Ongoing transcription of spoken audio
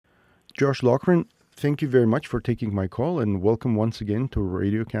Josh Loughran, thank you very much for taking my call and welcome once again to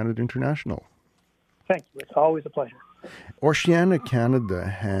Radio Canada International. Thank you. It's always a pleasure. Oceana Canada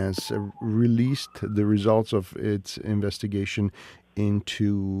has released the results of its investigation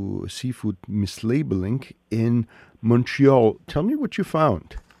into seafood mislabeling in Montreal. Tell me what you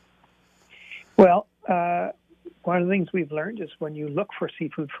found. Well, one of the things we've learned is when you look for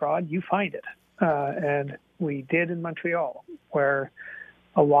seafood fraud, you find it. And we did in Montreal, where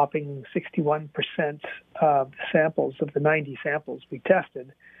a whopping 61% of the samples, of the 90 samples we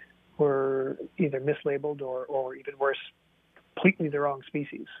tested, were either mislabeled or even worse, completely the wrong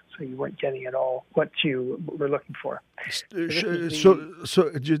species. So you weren't getting at all what you were looking for. So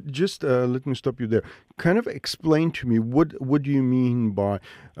just let me stop you there. Kind of explain to me what do you mean by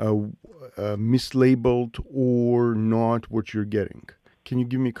mislabeled or not what you're getting? Can you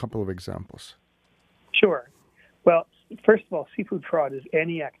give me a couple of examples? Sure. Well, first of all, seafood fraud is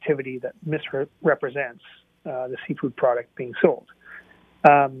any activity that misrepresents the seafood product being sold.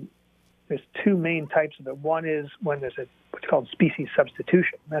 There's two main types of it. One is when there's what's called species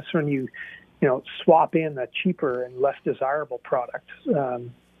substitution. That's when you swap in a cheaper and less desirable product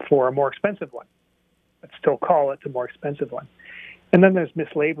for a more expensive one, but still call it the more expensive one. And then there's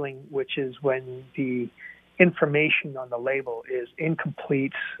mislabeling, which is when the information on the label is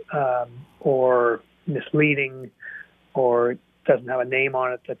incomplete or misleading, or doesn't have a name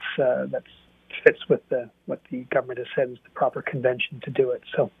on it that fits with what the government has said is the proper convention to do it.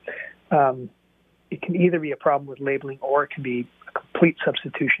 So it can either be a problem with labeling or it can be a complete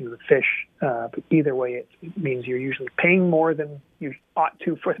substitution of the fish. But either way, it means you're usually paying more than you ought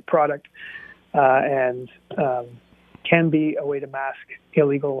to for the product, and can be a way to mask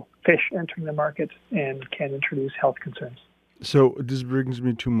illegal fish entering the market and can introduce health concerns. So this brings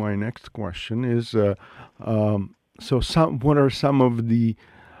me to my next question: is what are some of the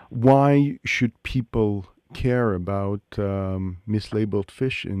why should people care about mislabeled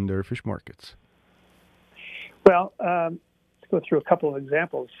fish in their fish markets? Well, let's go through a couple of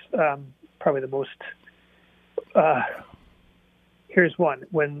examples. Probably the most. Here's one: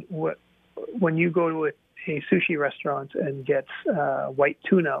 when you go to a sushi restaurant and get white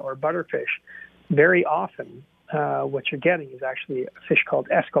tuna or butterfish, very often what you're getting is actually a fish called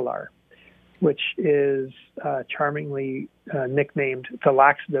escolar, which is charmingly nicknamed the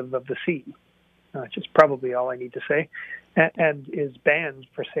laxative of the sea, which is probably all I need to say, and is banned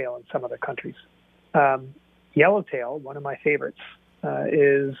for sale in some other countries. Yellowtail, one of my favorites,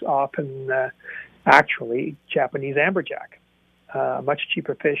 is often actually Japanese amberjack, a much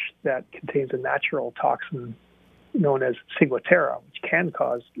cheaper fish that contains a natural toxin known as ciguatera, which can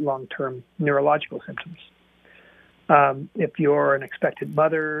cause long-term neurological symptoms. If you're an expectant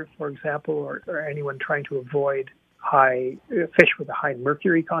mother, for example, or anyone trying to avoid fish with a high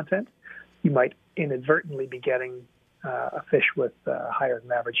mercury content, you might inadvertently be getting a fish with higher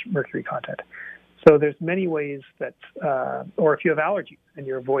than average mercury content. So there's many ways that, or if you have allergies and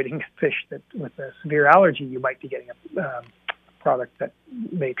you're avoiding fish with a severe allergy, you might be getting a product that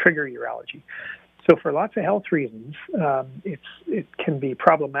may trigger your allergy. So for lots of health reasons, it can be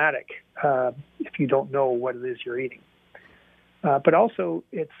problematic if you don't know what it is you're eating. But also,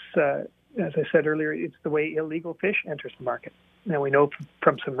 it's as I said earlier, it's the way illegal fish enters the market. Now we know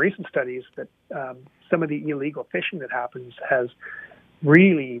from some recent studies that some of the illegal fishing that happens has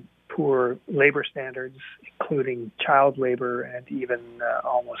really poor labor standards, including child labor and even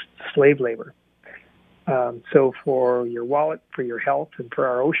almost slave labor. So for your wallet, for your health, and for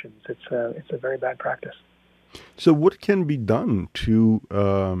our oceans, it's a very bad practice. So what can be done to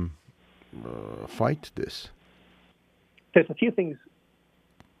fight this? There's a few things,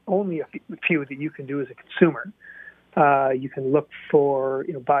 only a few that you can do as a consumer. You can look for,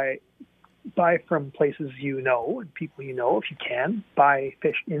 buy from places you know and people you know if you can. Buy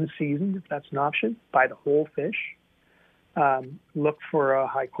fish in season if that's an option. Buy the whole fish. Look for a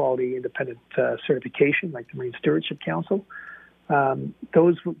high-quality independent certification like the Marine Stewardship Council.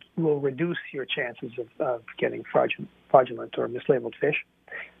 Those will reduce your chances of getting fraudulent or mislabeled fish.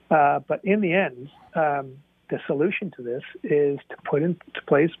 But in the end, the solution to this is to put into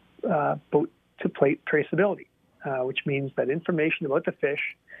place boat-to-plate traceability, which means that information about the fish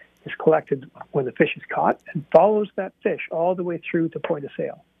is collected when the fish is caught and follows that fish all the way through to point of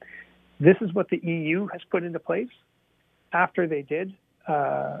sale. This is what the EU has put into place. After they did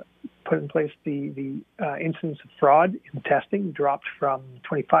put in place the incidence of fraud in testing dropped from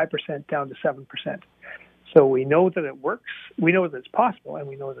 25% down to 7%. So we know that it works, we know that it's possible, and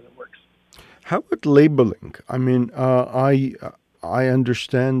we know that it works. How about labeling? I mean, I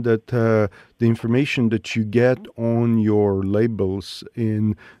understand that the information that you get on your labels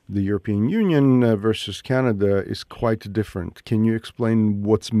in the European Union versus Canada is quite different. Can you explain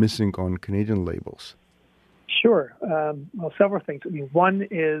what's missing on Canadian labels? Sure. Well, several things. I mean, one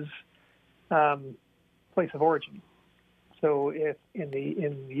is place of origin. So, if in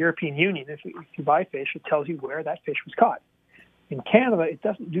the European Union, if you buy fish, it tells you where that fish was caught. In Canada, it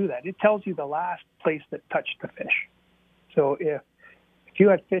doesn't do that. It tells you the last place that touched the fish. So, if you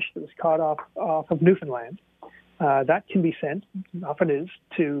had fish that was caught off of Newfoundland, that can be sent, often is,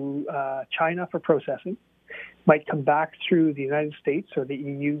 to China for processing. Might come back through the United States or the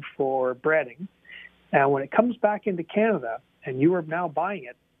EU for breading. And when it comes back into Canada and you are now buying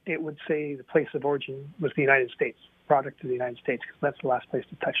it, it would say the place of origin was the United States, product of the United States, because that's the last place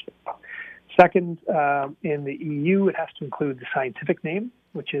that touched it. Second, in the EU, it has to include the scientific name,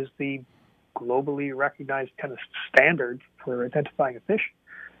 which is the globally recognized kind of standard for identifying a fish.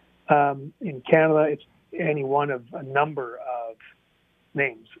 In Canada, it's any one of a number of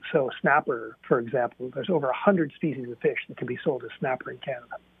names. So snapper, for example, there's over 100 species of fish that can be sold as snapper in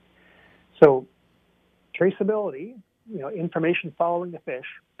Canada. So traceability, information following the fish,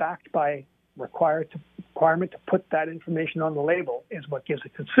 backed by requirement to put that information on the label, is what gives a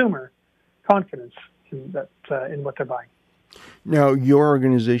consumer confidence in what they're buying. Now, your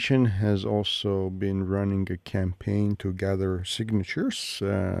organization has also been running a campaign to gather signatures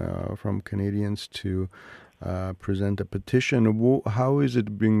from Canadians to present a petition. How has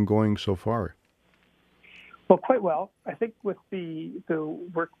it been going so far? Well, quite well. I think with the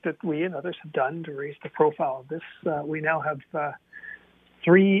work that we and others have done to raise the profile of this, we now have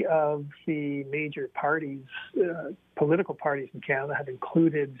 3 of the major parties, political parties in Canada, have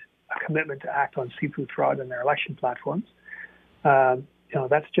included a commitment to act on seafood fraud in their election platforms.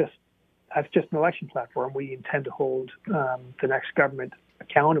 That's just an election platform. We intend to hold the next government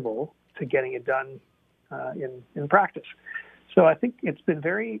accountable to getting it done in practice. So I think it's been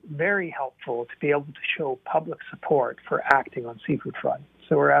very, very helpful to be able to show public support for acting on seafood fraud.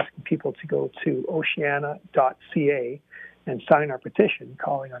 So we're asking people to go to oceana.ca and sign our petition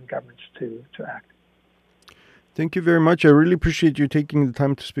calling on governments to act. Thank you very much. I really appreciate you taking the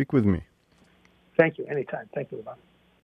time to speak with me. Thank you. Anytime. Thank you, Levon.